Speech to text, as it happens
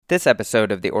This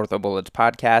episode of the OrthoBullets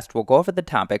podcast will go over the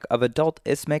topic of adult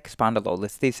isthmic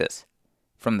spondylolisthesis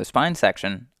from the spine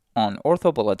section on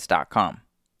orthobullets.com.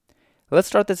 Let's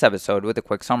start this episode with a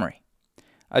quick summary.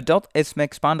 Adult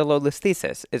isthmic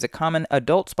spondylolisthesis is a common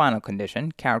adult spinal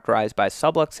condition characterized by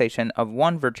subluxation of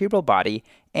one vertebral body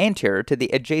anterior to the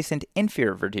adjacent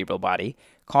inferior vertebral body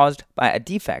caused by a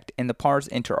defect in the pars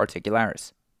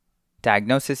interarticularis.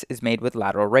 Diagnosis is made with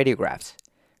lateral radiographs.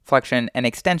 Flexion and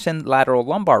extension lateral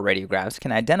lumbar radiographs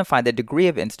can identify the degree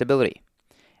of instability.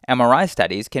 MRI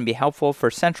studies can be helpful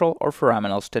for central or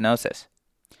foraminal stenosis.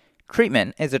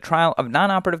 Treatment is a trial of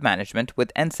non-operative management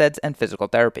with NSAIDs and physical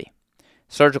therapy.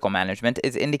 Surgical management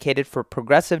is indicated for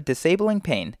progressive disabling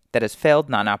pain that has failed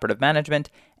non-operative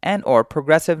management and or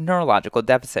progressive neurological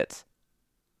deficits.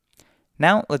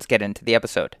 Now let's get into the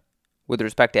episode. With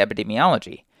respect to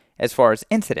epidemiology, as far as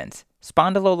incidence,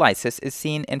 spondylolisthesis is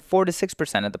seen in 4 to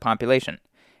 6% of the population,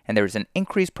 and there is an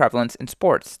increased prevalence in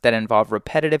sports that involve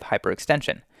repetitive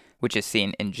hyperextension, which is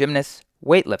seen in gymnasts,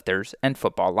 weightlifters, and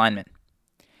football linemen.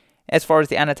 As far as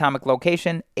the anatomic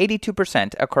location,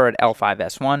 82% occur at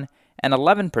L5-S1 and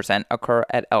 11% occur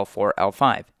at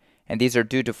L4-L5, and these are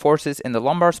due to forces in the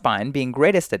lumbar spine being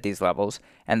greatest at these levels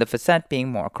and the facet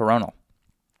being more coronal.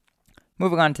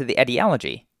 Moving on to the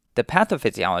etiology, the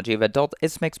pathophysiology of adult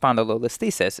isthmic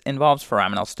spondylolisthesis involves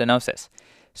foraminal stenosis.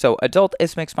 So adult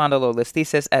isthmic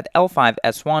spondylolisthesis at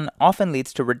L5-S1 often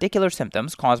leads to radicular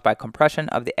symptoms caused by compression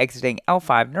of the exiting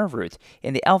L5 nerve root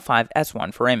in the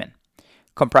L5-S1 foramen.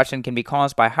 Compression can be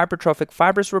caused by hypertrophic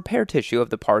fibrous repair tissue of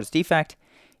the pars defect,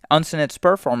 uncinate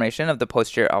spur formation of the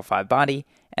posterior L5 body,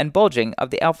 and bulging of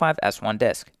the L5-S1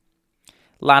 disc.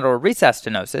 Lateral recess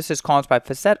stenosis is caused by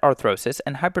facet arthrosis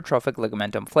and hypertrophic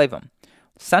ligamentum flavum.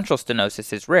 Central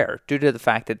stenosis is rare due to the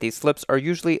fact that these slips are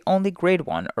usually only grade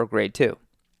 1 or grade 2.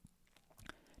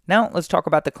 Now let's talk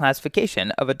about the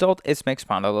classification of adult isthmic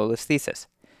spondylolisthesis.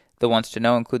 The ones to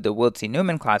know include the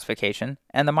Wiltse-Newman classification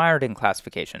and the Myerding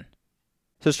classification.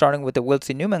 So starting with the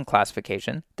Wiltse-Newman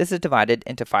classification, this is divided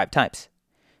into 5 types.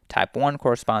 Type 1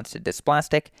 corresponds to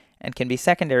dysplastic and can be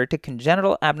secondary to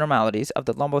congenital abnormalities of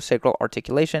the lumbosacral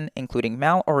articulation, including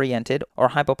maloriented or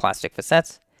hypoplastic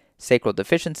facets, sacral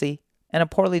deficiency, and a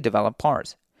poorly developed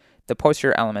pars. The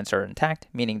posterior elements are intact,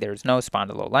 meaning there is no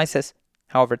spondylolysis.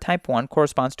 However, type 1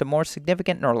 corresponds to more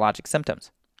significant neurologic symptoms.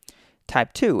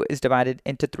 Type 2 is divided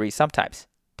into 3 subtypes: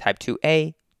 Type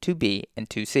 2A, 2B, and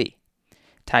 2C.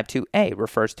 Type 2A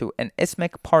refers to an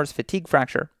isthmic pars fatigue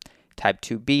fracture. Type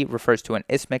 2B refers to an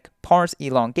isthmic pars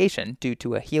elongation due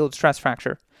to a healed stress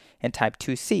fracture, and Type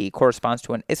 2C corresponds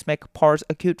to an isthmic pars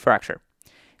acute fracture.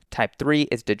 Type 3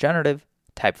 is degenerative,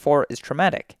 Type 4 is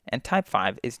traumatic, and Type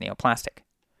 5 is neoplastic.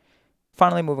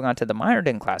 Finally, moving on to the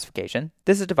Myerding classification,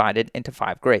 this is divided into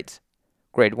 5 grades.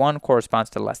 Grade 1 corresponds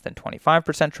to less than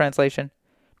 25% translation.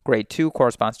 Grade 2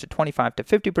 corresponds to 25 to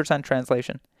 50%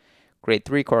 translation. Grade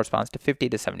 3 corresponds to 50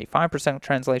 to 75%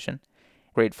 translation.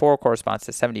 Grade 4 corresponds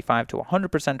to 75 to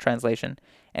 100% translation,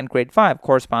 and Grade 5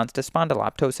 corresponds to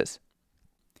spondyloptosis.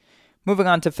 Moving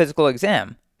on to physical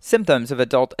exam, symptoms of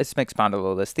adult isthmic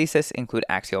spondylolisthesis include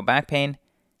axial back pain,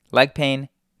 leg pain,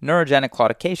 neurogenic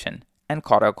claudication, and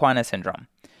cauda-equina syndrome.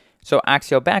 So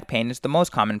axial back pain is the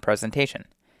most common presentation,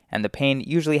 and the pain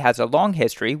usually has a long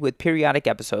history with periodic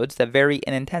episodes that vary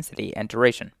in intensity and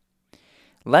duration.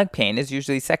 Leg pain is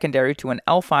usually secondary to an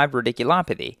L5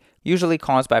 radiculopathy, usually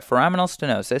caused by foraminal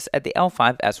stenosis at the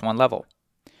L5-S1 level.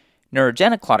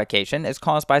 Neurogenic claudication is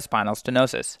caused by spinal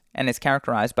stenosis and is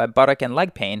characterized by buttock and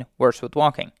leg pain, worse with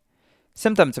walking.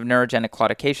 Symptoms of neurogenic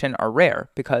claudication are rare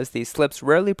because these slips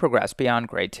rarely progress beyond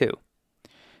grade 2.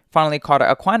 Finally,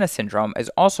 cauda-equina syndrome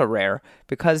is also rare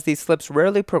because these slips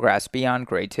rarely progress beyond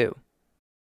grade 2.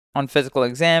 On physical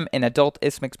exam in adult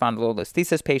isthmic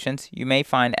spondylolisthesis patients, you may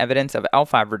find evidence of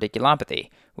L5 radiculopathy,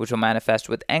 which will manifest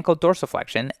with ankle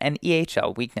dorsiflexion and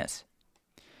EHL weakness.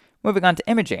 Moving on to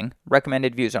imaging,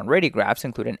 recommended views on radiographs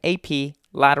include an AP,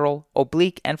 lateral,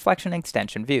 oblique, and flexion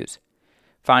extension views.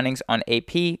 Findings on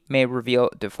AP may reveal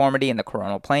deformity in the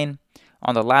coronal plane.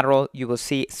 On the lateral, you will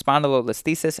see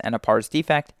spondylolisthesis and a pars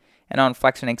defect, and on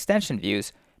flexion extension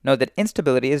views, note that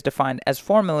instability is defined as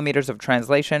 4 millimeters of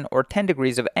translation or 10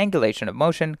 degrees of angulation of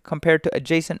motion compared to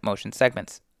adjacent motion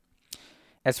segments.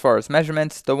 As far as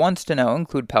measurements, the ones to know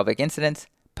include pelvic incidence,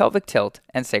 pelvic tilt,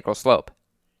 and sacral slope.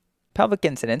 Pelvic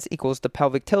incidence equals the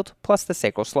pelvic tilt plus the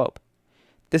sacral slope.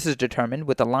 This is determined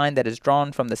with a line that is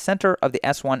drawn from the center of the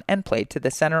S1 end plate to the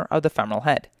center of the femoral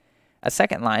head. A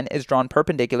second line is drawn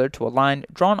perpendicular to a line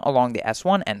drawn along the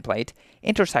S1 end plate,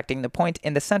 intersecting the point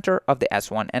in the center of the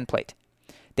S1 end plate.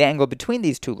 The angle between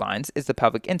these two lines is the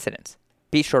pelvic incidence.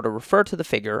 Be sure to refer to the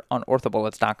figure on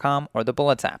orthobullets.com or the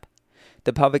Bullets app.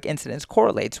 The pelvic incidence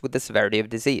correlates with the severity of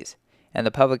disease, and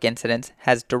the pelvic incidence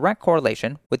has direct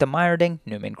correlation with the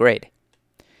Meyerding-Newman grade.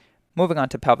 Moving on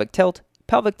to pelvic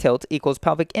tilt equals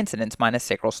pelvic incidence minus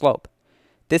sacral slope.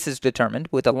 This is determined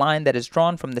with a line that is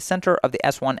drawn from the center of the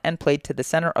S1 end plate to the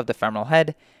center of the femoral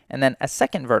head, and then a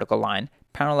second vertical line,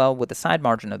 parallel with the side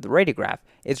margin of the radiograph,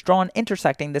 is drawn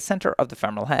intersecting the center of the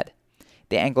femoral head.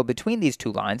 The angle between these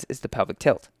two lines is the pelvic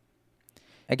tilt.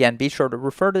 Again, be sure to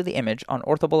refer to the image on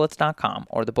orthobullets.com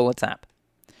or the Bullets app.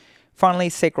 Finally,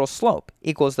 sacral slope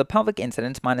equals the pelvic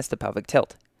incidence minus the pelvic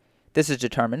tilt. This is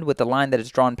determined with the line that is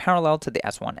drawn parallel to the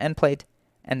S1 end plate,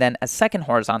 and then a second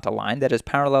horizontal line that is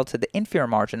parallel to the inferior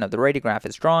margin of the radiograph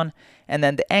is drawn, and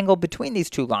then the angle between these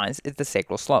two lines is the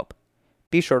sacral slope.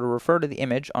 Be sure to refer to the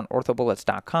image on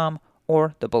orthobullets.com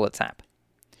or the Bullets app.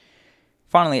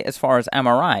 Finally, as far as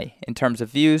MRI, in terms of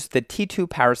views, the T2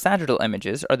 parasagittal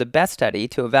images are the best study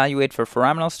to evaluate for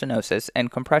foraminal stenosis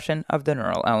and compression of the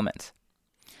neural elements.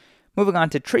 Moving on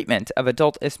to treatment of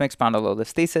adult isthmic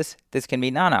spondylolisthesis, this can be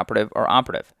non-operative or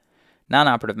operative.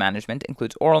 Non-operative management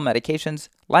includes oral medications,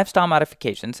 lifestyle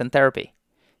modifications, and therapy.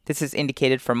 This is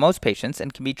indicated for most patients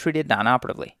and can be treated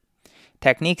non-operatively.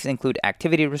 Techniques include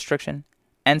activity restriction,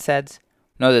 NSAIDs,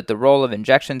 know that the role of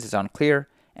injections is unclear,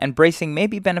 and bracing may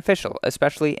be beneficial,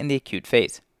 especially in the acute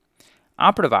phase.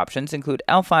 Operative options include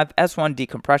L5-S1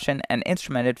 decompression and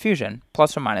instrumented fusion,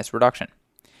 plus or minus reduction.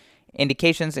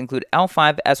 Indications include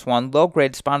L5-S1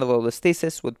 low-grade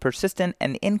spondylolisthesis with persistent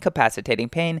and incapacitating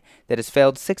pain that has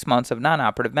failed 6 months of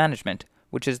non-operative management,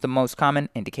 which is the most common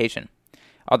indication.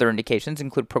 Other indications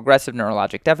include progressive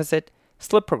neurologic deficit,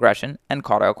 slip progression, and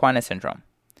Cauda-Equina syndrome.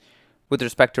 With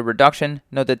respect to reduction,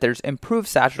 note that there's improved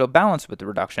sagittal balance with the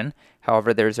reduction.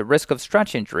 However, there is a risk of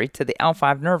stretch injury to the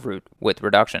L5 nerve root with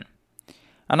reduction.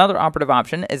 Another operative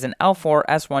option is an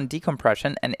L4-S1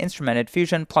 decompression and instrumented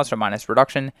fusion plus or minus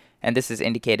reduction, and this is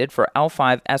indicated for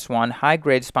L5-S1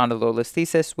 high-grade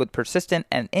spondylolisthesis with persistent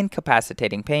and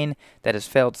incapacitating pain that has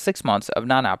failed 6 months of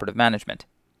non-operative management.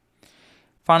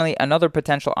 Finally, another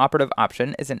potential operative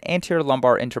option is an anterior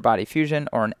lumbar interbody fusion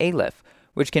or an ALIF,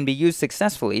 which can be used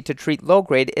successfully to treat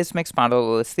low-grade isthmic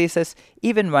spondylolisthesis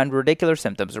even when radicular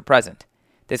symptoms are present.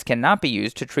 This cannot be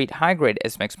used to treat high-grade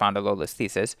isthmic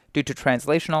spondylolisthesis due to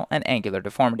translational and angular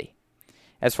deformity.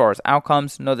 As far as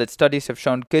outcomes, know that studies have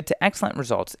shown good to excellent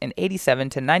results in 87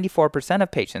 to 94%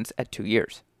 of patients at 2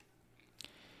 years.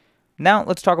 Now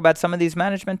let's talk about some of these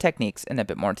management techniques in a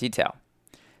bit more detail.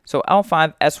 So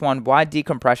L5-S1 wide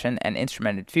decompression and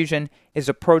instrumented fusion is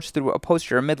approached through a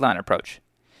posterior midline approach.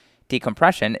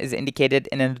 Decompression is indicated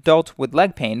in an adult with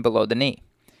leg pain below the knee.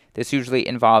 This usually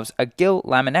involves a gill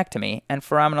laminectomy and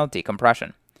foraminal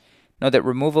decompression. Note that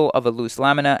removal of a loose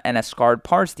lamina and a scarred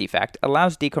pars defect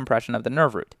allows decompression of the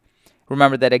nerve root.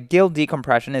 Remember that a gill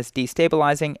decompression is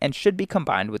destabilizing and should be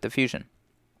combined with the fusion.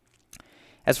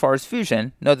 As far as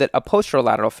fusion, note that a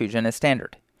posterolateral fusion is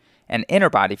standard. An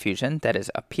interbody fusion, that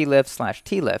is a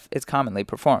P-lift/T-lift, is commonly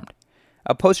performed.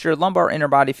 A posterior lumbar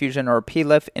interbody fusion or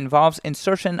P-lift involves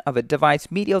insertion of a device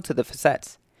medial to the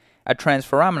facets. A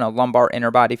transforaminal lumbar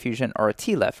interbody fusion or a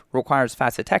T-lift requires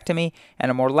facetectomy and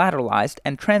a more lateralized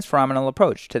and transforaminal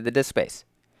approach to the disc space.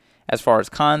 As far as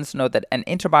cons, note that an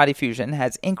interbody fusion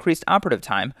has increased operative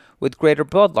time with greater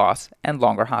blood loss and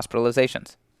longer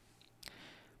hospitalizations.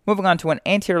 Moving on to an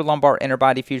anterior lumbar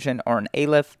interbody fusion or an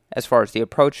ALIF, as far as the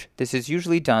approach, this is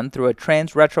usually done through a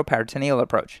transretroperitoneal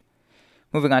approach.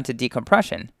 Moving on to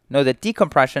decompression, know that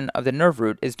decompression of the nerve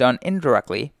root is done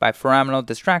indirectly by foraminal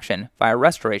distraction via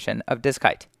restoration of disc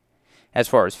height. As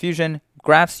far as fusion,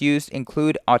 grafts used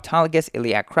include autologous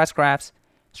iliac crest grafts,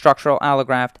 structural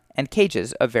allograft, and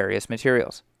cages of various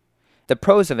materials. The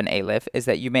pros of an ALIF is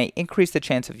that you may increase the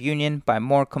chance of union by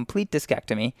more complete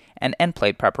discectomy and end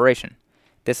plate preparation.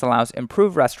 This allows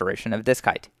improved restoration of disc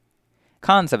height.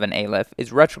 Cons of an ALIF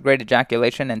is retrograde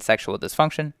ejaculation and sexual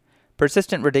dysfunction,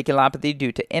 persistent radiculopathy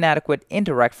due to inadequate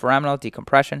indirect foraminal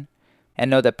decompression,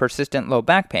 and know that persistent low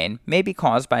back pain may be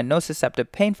caused by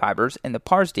nociceptive pain fibers in the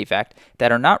pars defect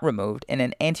that are not removed in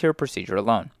an anterior procedure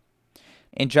alone.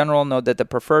 In general, note that the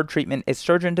preferred treatment is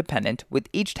surgeon-dependent, with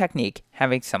each technique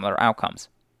having similar outcomes.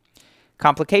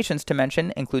 Complications to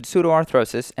mention include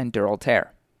pseudoarthrosis and dural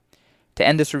tear. To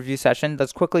end this review session,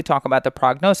 let's quickly talk about the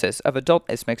prognosis of adult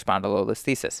isthmic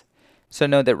spondylolisthesis. So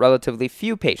know that relatively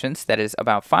few patients, that is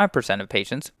about 5% of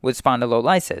patients, with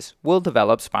spondylolysis will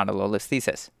develop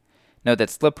spondylolisthesis. Note that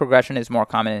slip progression is more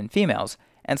common in females,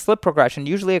 and slip progression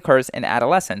usually occurs in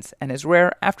adolescence and is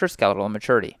rare after skeletal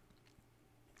maturity.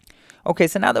 Okay,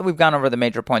 so now that we've gone over the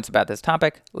major points about this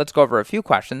topic, let's go over a few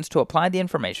questions to apply the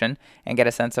information and get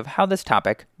a sense of how this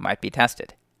topic might be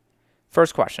tested.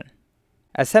 First question.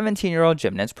 A 17-year-old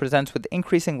gymnast presents with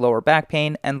increasing lower back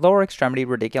pain and lower extremity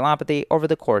radiculopathy over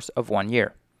the course of 1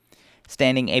 year.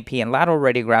 Standing AP and lateral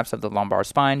radiographs of the lumbar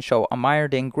spine show a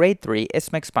Myerding grade 3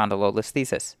 isthmic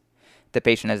spondylolisthesis. The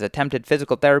patient has attempted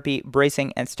physical therapy,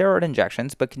 bracing, and steroid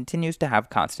injections but continues to have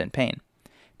constant pain.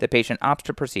 The patient opts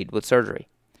to proceed with surgery.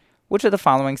 Which of the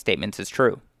following statements is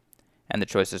true? And the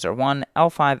choices are 1.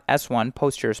 L5-S1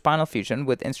 posterior spinal fusion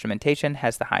with instrumentation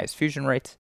has the highest fusion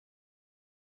rates.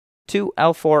 2.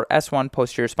 L4-S1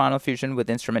 posterior spinal fusion with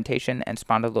instrumentation and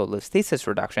spondylolisthesis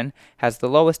reduction has the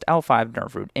lowest L5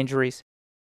 nerve root injuries.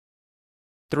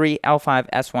 3.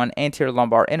 L5-S1 anterior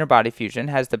lumbar interbody fusion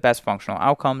has the best functional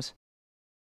outcomes.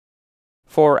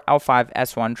 4.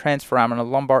 L5-S1 transforaminal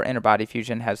lumbar interbody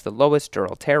fusion has the lowest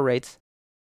dural tear rates.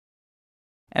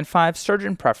 And 5.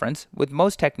 Surgeon preference, with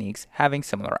most techniques having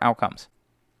similar outcomes.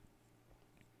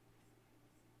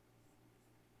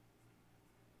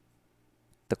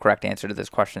 The correct answer to this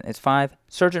question is 5.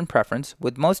 Surgeon preference,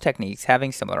 with most techniques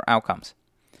having similar outcomes.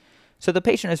 So the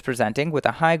patient is presenting with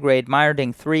a high-grade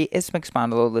Myerding 3 isthmic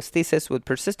spondylolisthesis with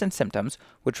persistent symptoms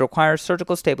which requires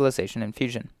surgical stabilization and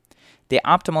fusion. The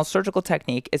optimal surgical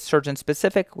technique is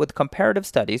surgeon-specific, with comparative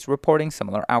studies reporting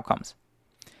similar outcomes.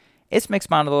 Isthmic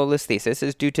spondylolisthesis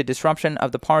is due to disruption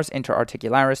of the pars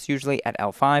interarticularis, usually at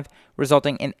L5,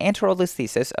 resulting in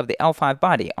anterolisthesis of the L5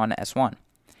 body on S1.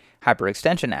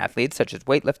 Hyperextension athletes, such as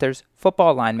weightlifters,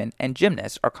 football linemen, and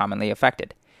gymnasts, are commonly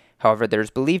affected. However, there is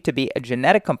believed to be a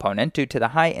genetic component due to the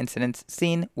high incidence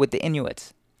seen with the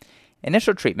Inuits.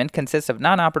 Initial treatment consists of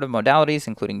non-operative modalities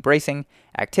including bracing,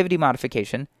 activity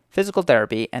modification, physical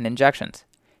therapy, and injections.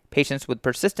 Patients with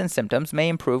persistent symptoms may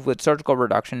improve with surgical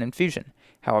reduction and fusion.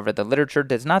 However, the literature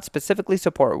does not specifically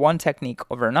support one technique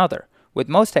over another, with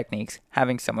most techniques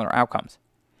having similar outcomes.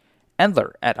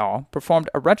 Endler et al. Performed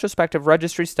a retrospective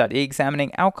registry study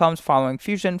examining outcomes following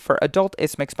fusion for adult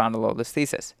isthmic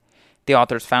spondylolisthesis. The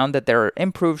authors found that there are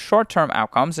improved short-term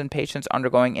outcomes in patients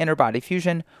undergoing interbody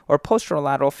fusion or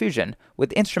posterolateral fusion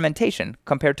with instrumentation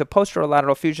compared to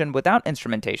posterolateral fusion without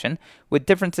instrumentation, with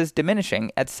differences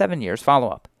diminishing at 7 years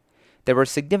follow-up. There were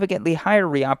significantly higher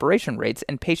reoperation rates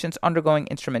in patients undergoing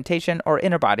instrumentation or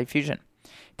interbody fusion.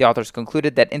 The authors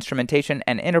concluded that instrumentation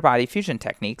and interbody fusion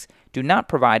techniques do not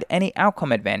provide any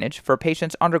outcome advantage for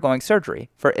patients undergoing surgery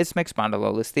for isthmic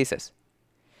spondylolisthesis.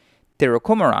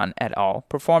 Thirukumaran et al.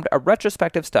 Performed a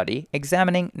retrospective study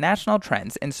examining national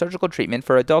trends in surgical treatment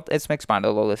for adult isthmic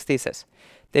spondylolisthesis.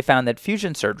 They found that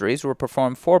fusion surgeries were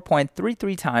performed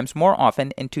 4.33 times more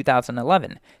often in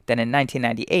 2011 than in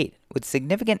 1998, with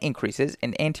significant increases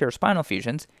in anterior spinal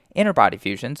fusions, interbody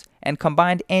fusions, and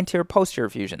combined anterior-posterior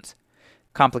fusions.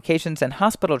 Complications and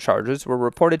hospital charges were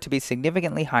reported to be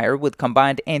significantly higher with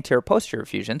combined anterior-posterior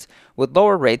fusions, with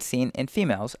lower rates seen in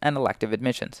females and elective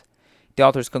admissions. The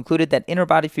authors concluded that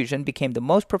interbody fusion became the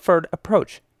most preferred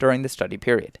approach during the study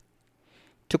period.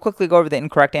 To quickly go over the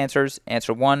incorrect answers,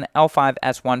 answer 1,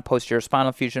 L5-S1 posterior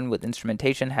spinal fusion with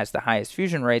instrumentation has the highest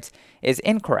fusion rates, is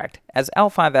incorrect, as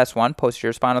L5-S1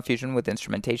 posterior spinal fusion with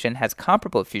instrumentation has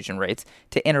comparable fusion rates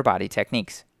to interbody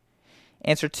techniques.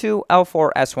 Answer 2,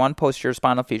 L4-S1 posterior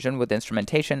spinal fusion with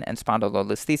instrumentation and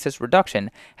spondylolisthesis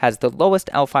reduction has the lowest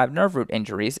L5 nerve root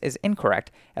injuries is incorrect,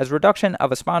 as reduction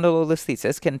of a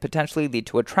spondylolisthesis can potentially lead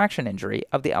to a traction injury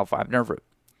of the L5 nerve root.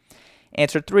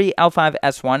 Answer 3,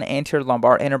 L5-S1 anterior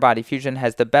lumbar interbody fusion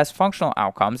has the best functional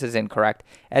outcomes is incorrect,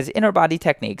 as interbody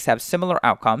techniques have similar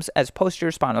outcomes as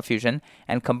posterior spinal fusion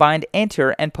and combined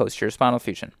anterior and posterior spinal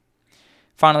fusion.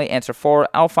 Finally, answer 4,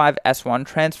 L5-S1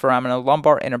 transforaminal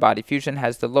lumbar interbody fusion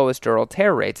has the lowest dural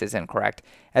tear rates is incorrect,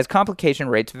 as complication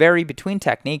rates vary between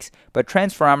techniques, but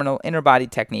transforaminal interbody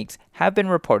techniques have been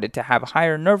reported to have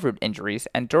higher nerve root injuries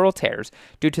and dural tears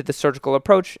due to the surgical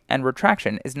approach, and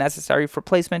retraction is necessary for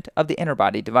placement of the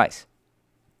interbody device.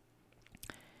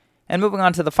 And moving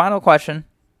on to the final question.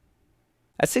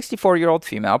 A 64-year-old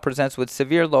female presents with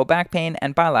severe low back pain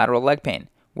and bilateral leg pain,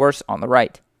 worse on the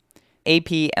right.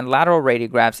 AP and lateral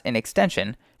radiographs in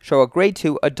extension show a grade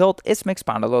 2 adult isthmic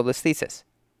spondylolisthesis.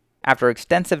 After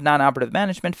extensive non-operative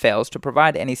management fails to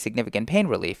provide any significant pain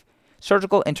relief,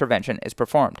 surgical intervention is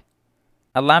performed.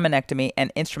 A laminectomy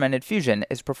and instrumented fusion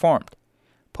is performed.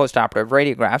 Postoperative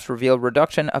radiographs reveal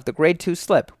reduction of the grade 2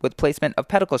 slip with placement of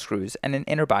pedicle screws and an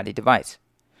interbody device.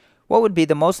 What would be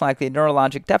the most likely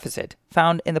neurologic deficit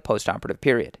found in the postoperative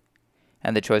period?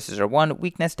 And the choices are 1,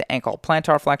 weakness to ankle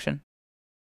plantar flexion,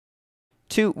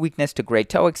 2, weakness to great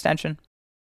toe extension,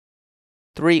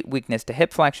 3, weakness to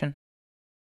hip flexion,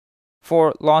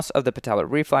 4, loss of the patellar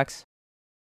reflex,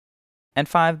 And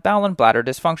 5. Bowel and bladder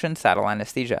dysfunction, saddle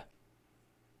anesthesia.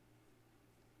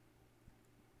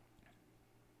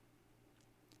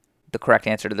 The correct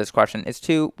answer to this question is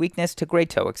 2. Weakness to great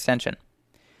toe extension.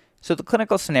 So the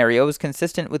clinical scenario is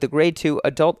consistent with the grade 2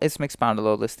 adult isthmic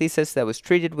spondylolisthesis that was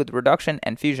treated with reduction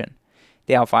and fusion.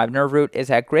 The L5 nerve root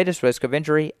is at greatest risk of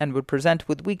injury and would present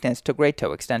with weakness to great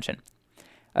toe extension.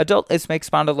 Adult isthmic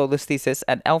spondylolisthesis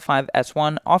at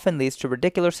L5-S1 often leads to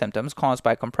radicular symptoms caused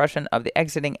by compression of the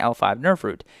exiting L5 nerve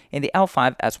root in the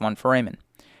L5-S1 foramen.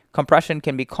 Compression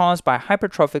can be caused by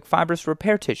hypertrophic fibrous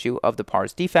repair tissue of the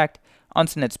pars defect,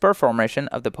 uncinate spur formation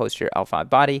of the posterior L5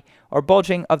 body, or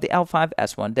bulging of the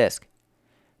L5-S1 disc.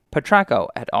 Petracco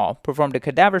et al. Performed a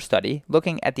cadaver study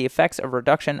looking at the effects of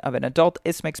reduction of an adult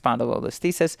isthmic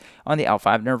spondylolisthesis on the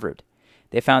L5 nerve root.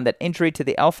 They found that injury to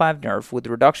the L5 nerve with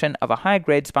reduction of a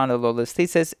high-grade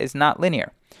spondylolisthesis is not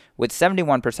linear, with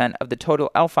 71% of the total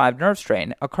L5 nerve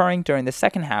strain occurring during the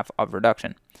second half of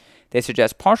reduction. They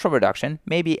suggest partial reduction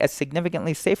may be a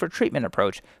significantly safer treatment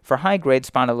approach for high-grade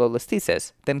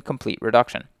spondylolisthesis than complete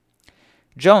reduction.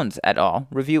 Jones et al.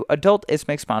 Review adult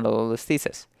isthmic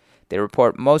spondylolisthesis. They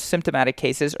report most symptomatic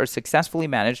cases are successfully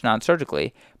managed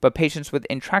non-surgically, but patients with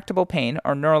intractable pain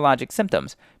or neurologic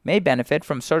symptoms may benefit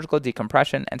from surgical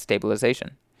decompression and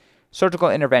stabilization. Surgical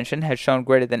intervention has shown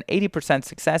greater than 80%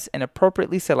 success in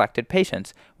appropriately selected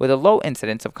patients with a low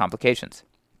incidence of complications.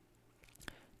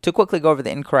 To quickly go over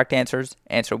the incorrect answers,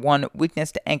 answer 1,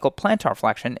 weakness to ankle plantar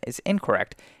flexion is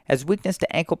incorrect, as weakness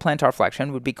to ankle plantar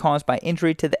flexion would be caused by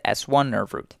injury to the S1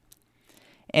 nerve root.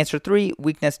 Answer 3,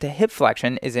 weakness to hip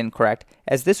flexion is incorrect,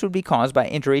 as this would be caused by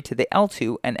injury to the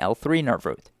L2 and L3 nerve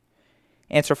root.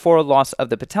 Answer 4, loss of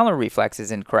the patellar reflex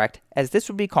is incorrect, as this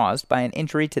would be caused by an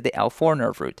injury to the L4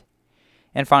 nerve root.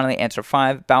 And finally, answer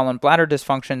 5, bowel and bladder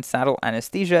dysfunction, saddle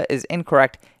anesthesia is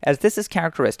incorrect, as this is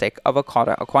characteristic of a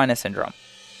cauda equina syndrome.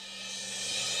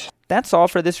 That's all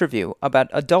for this review about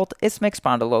adult isthmic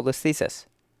spondylolisthesis.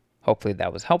 Hopefully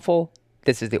that was helpful.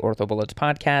 This is the OrthoBullets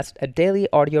podcast, a daily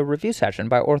audio review session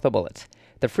by OrthoBullets,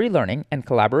 the free learning and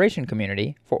collaboration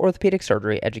community for orthopedic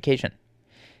surgery education.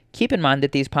 Keep in mind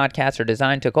that these podcasts are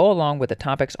designed to go along with the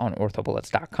topics on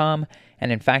orthobullets.com,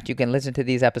 and in fact, you can listen to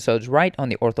these episodes right on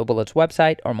the OrthoBullets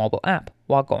website or mobile app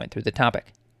while going through the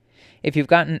topic. If you've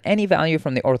gotten any value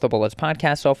from the OrthoBullets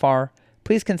podcast so far,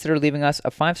 please consider leaving us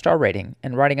a 5-star rating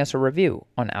and writing us a review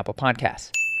on Apple Podcasts.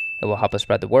 It will help us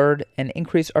spread the word and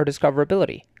increase our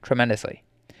discoverability tremendously.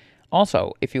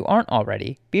 Also, if you aren't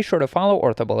already, be sure to follow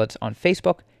OrthoBullets on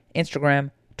Facebook, Instagram,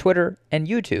 Twitter, and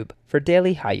YouTube for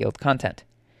daily high-yield content.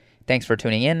 Thanks for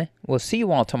tuning in. We'll see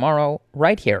you all tomorrow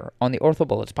right here on the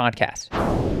OrthoBullets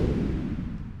podcast.